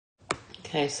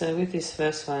Okay, so with this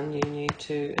first one, you need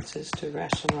to, it says to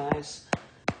rationalise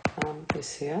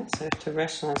this here. So to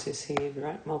rationalise this here,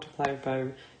 right, multiply by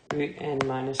root n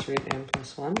minus root n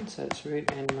plus 1. So it's root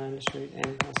n minus root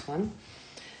n plus 1.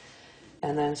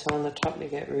 And then so on the top you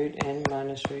get root n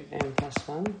minus root n plus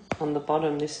 1. On the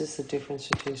bottom, this is the difference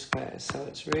of two squares. So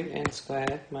it's root n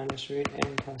squared minus root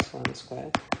n plus 1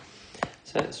 squared.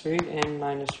 So it's root n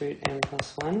minus root n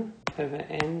plus 1 over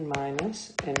n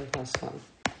minus n plus 1,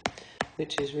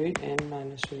 which is root n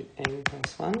minus root n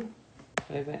plus 1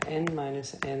 over n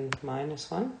minus n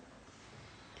minus 1.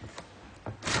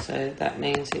 So that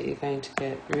means that you're going to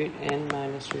get root n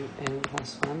minus root n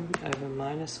plus 1 over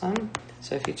minus 1.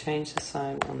 So if you change the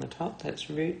sign on the top, that's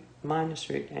root minus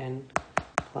root n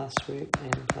plus root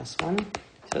n plus 1.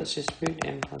 So it's just root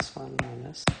n plus 1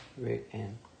 minus root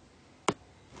n.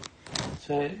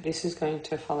 So this is going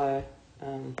to follow,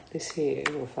 this here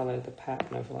will follow the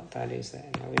pattern of what that is there.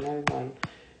 Now we know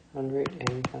 1 root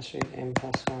n plus root n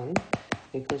plus 1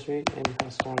 equals root n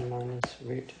plus 1 minus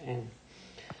root n.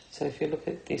 So if you look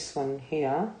at this one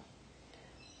here,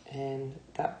 and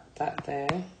that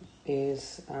there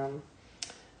is,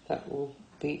 that will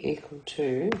be equal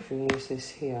to, if we use this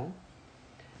here,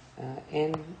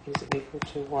 n is equal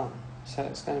to 1. So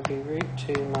it's going to be root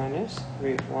 2 minus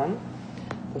root 1.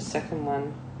 The second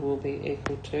one will be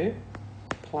equal to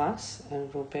plus,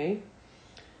 and will be,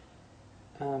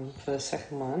 for the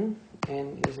second one,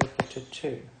 n is equal to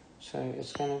 2. So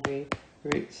it's going to be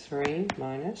root 3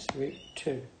 minus root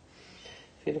 2.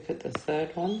 If you look at the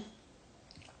third one,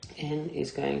 n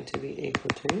is going to be equal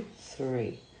to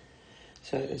 3.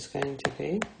 So it's going to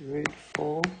be root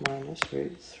 4 minus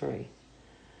root 3.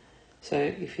 So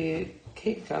if you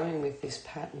keep going with this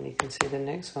pattern, you can see the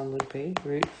next one would be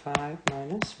root 5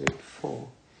 minus root 4,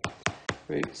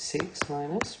 root 6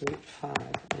 minus root 5,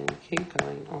 and you keep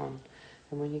going on.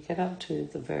 And when you get up to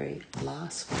the very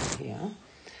last one here,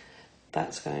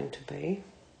 that's going to be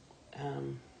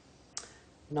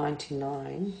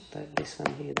 99, but this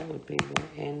one here, that would be where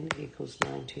n equals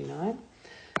 99.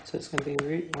 So it's going to be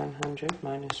root 100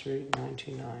 minus root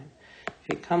 99. If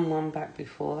you come one back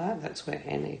before that, that's where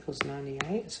n equals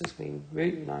 98. So it's going to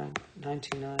be root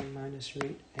 99 minus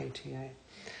root 88.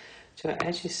 So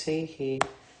as you see here,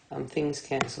 things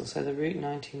cancel. So the root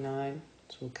 99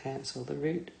 will cancel.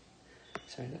 That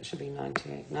should be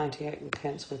 98. 98 will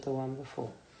cancel with the one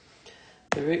before.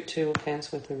 The root 2 will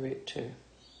cancel with the root 2.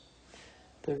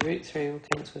 The root 3 will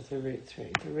cancel with the root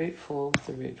 3. The root 4 with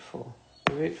the root 4.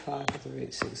 The root 5 with the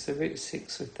root 6. The root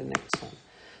 6 with the next one.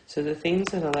 So the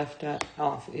things that are left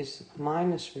off is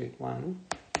minus root 1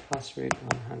 plus root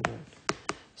 100.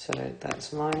 So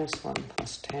that's minus 1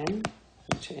 plus 10,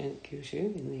 which gives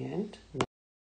you, in the end,